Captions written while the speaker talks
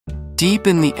Deep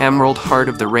in the emerald heart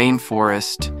of the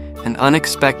rainforest, an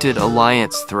unexpected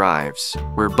alliance thrives,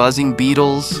 where buzzing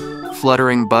beetles,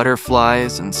 fluttering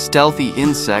butterflies, and stealthy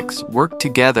insects work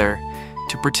together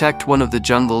to protect one of the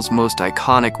jungle's most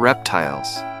iconic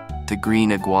reptiles, the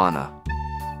green iguana.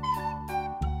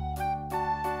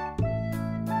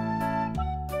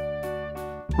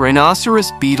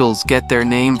 Rhinoceros beetles get their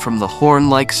name from the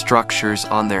horn-like structures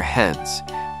on their heads,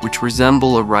 which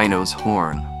resemble a rhino's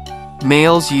horn.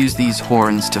 Males use these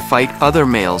horns to fight other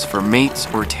males for mates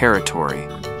or territory.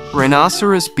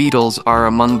 Rhinoceros beetles are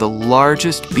among the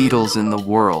largest beetles in the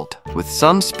world, with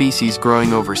some species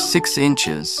growing over 6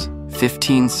 inches,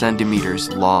 15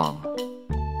 centimeters long.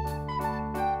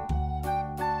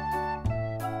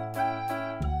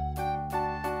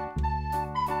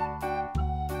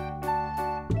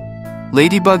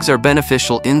 Ladybugs are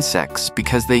beneficial insects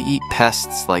because they eat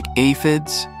pests like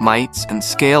aphids, mites, and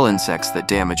scale insects that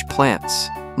damage plants.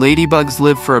 Ladybugs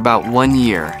live for about 1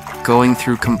 year, going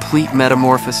through complete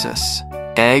metamorphosis: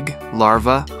 egg,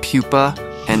 larva, pupa,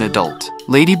 and adult.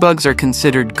 Ladybugs are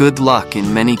considered good luck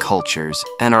in many cultures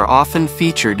and are often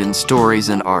featured in stories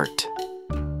and art.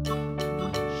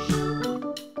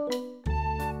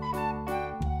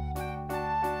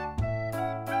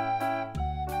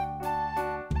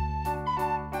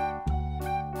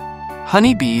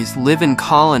 Honeybees live in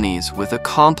colonies with a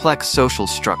complex social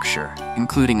structure,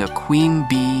 including a queen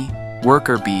bee,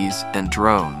 worker bees, and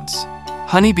drones.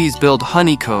 Honeybees build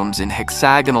honeycombs in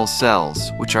hexagonal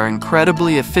cells, which are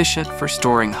incredibly efficient for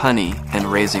storing honey and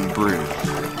raising brood.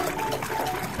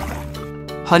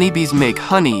 Honeybees make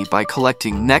honey by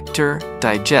collecting nectar,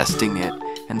 digesting it,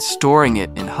 and storing it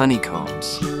in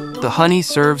honeycombs. The honey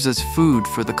serves as food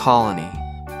for the colony.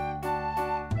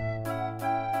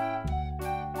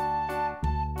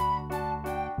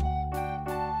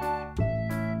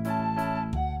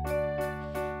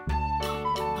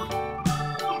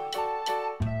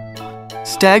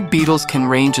 Stag beetles can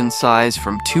range in size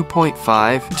from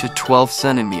 2.5 to 12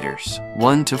 centimeters,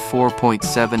 1 to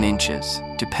 4.7 inches,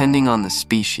 depending on the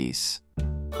species.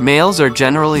 Males are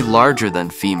generally larger than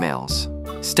females.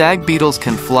 Stag beetles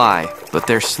can fly, but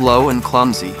they're slow and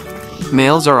clumsy.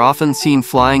 Males are often seen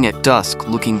flying at dusk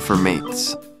looking for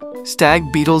mates.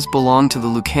 Stag beetles belong to the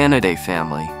Lucanidae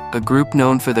family, a group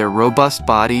known for their robust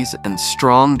bodies and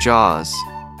strong jaws.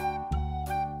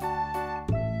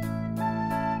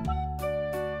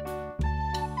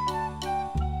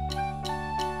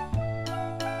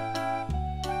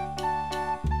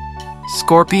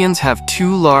 Scorpions have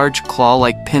 2 large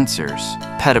claw-like pincers,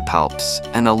 pedipalps,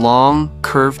 and a long,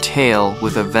 curved tail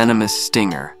with a venomous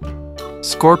stinger.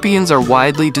 Scorpions are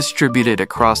widely distributed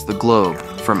across the globe,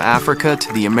 from Africa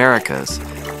to the Americas,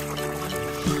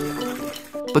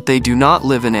 but they do not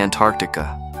live in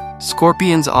Antarctica.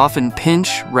 Scorpions often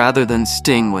pinch rather than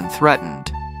sting when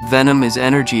threatened. Venom is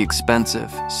energy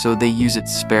expensive, so they use it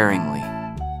sparingly.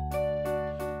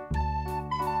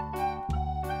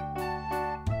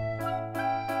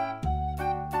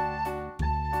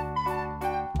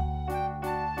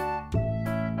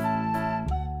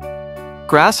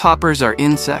 Grasshoppers are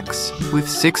insects with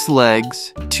 6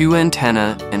 legs, 2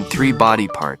 antennae, and 3 body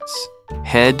parts: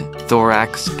 head,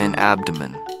 thorax, and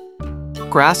abdomen.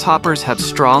 Grasshoppers have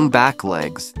strong back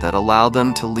legs that allow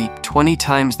them to leap 20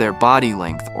 times their body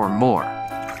length or more.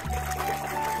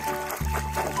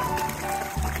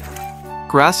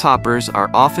 Grasshoppers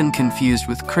are often confused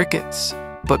with crickets,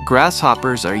 but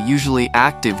grasshoppers are usually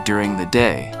active during the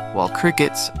day, while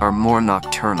crickets are more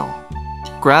nocturnal.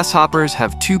 Grasshoppers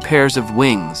have 2 pairs of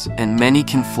wings, and many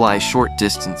can fly short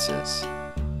distances.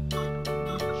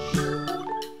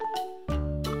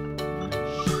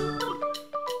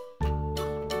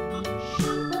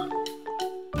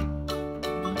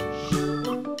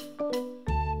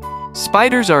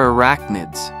 Spiders are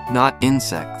arachnids, not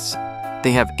insects.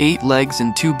 They have 8 legs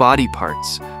and 2 body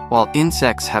parts, while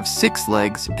insects have 6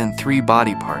 legs and 3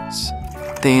 body parts.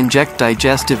 They inject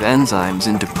digestive enzymes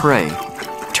into prey,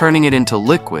 turning it into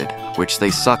liquid, which they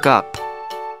suck up.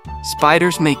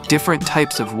 Spiders make different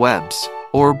types of webs: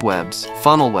 orb webs,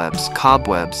 funnel webs,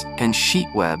 cobwebs, and sheet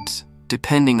webs,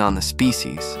 depending on the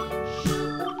species.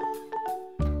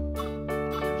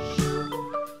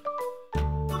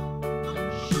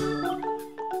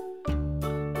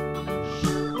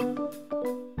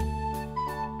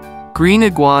 Green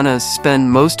iguanas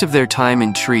spend most of their time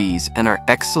in trees and are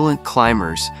excellent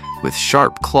climbers with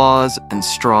sharp claws and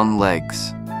strong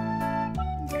legs.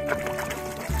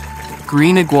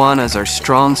 Green iguanas are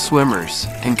strong swimmers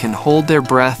and can hold their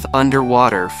breath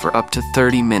underwater for up to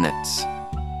 30 minutes.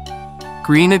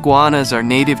 Green iguanas are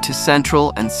native to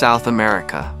Central and South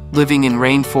America, living in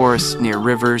rainforests near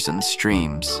rivers and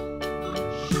streams.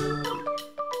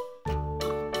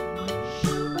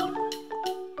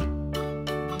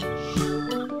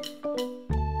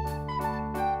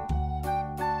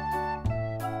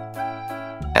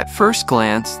 At first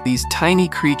glance, these tiny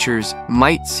creatures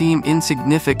might seem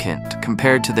insignificant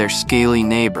compared to their scaly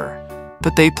neighbor,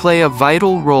 but they play a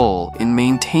vital role in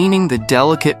maintaining the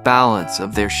delicate balance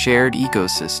of their shared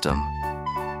ecosystem.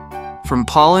 From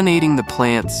pollinating the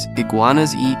plants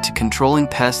iguanas eat to controlling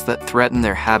pests that threaten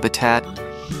their habitat,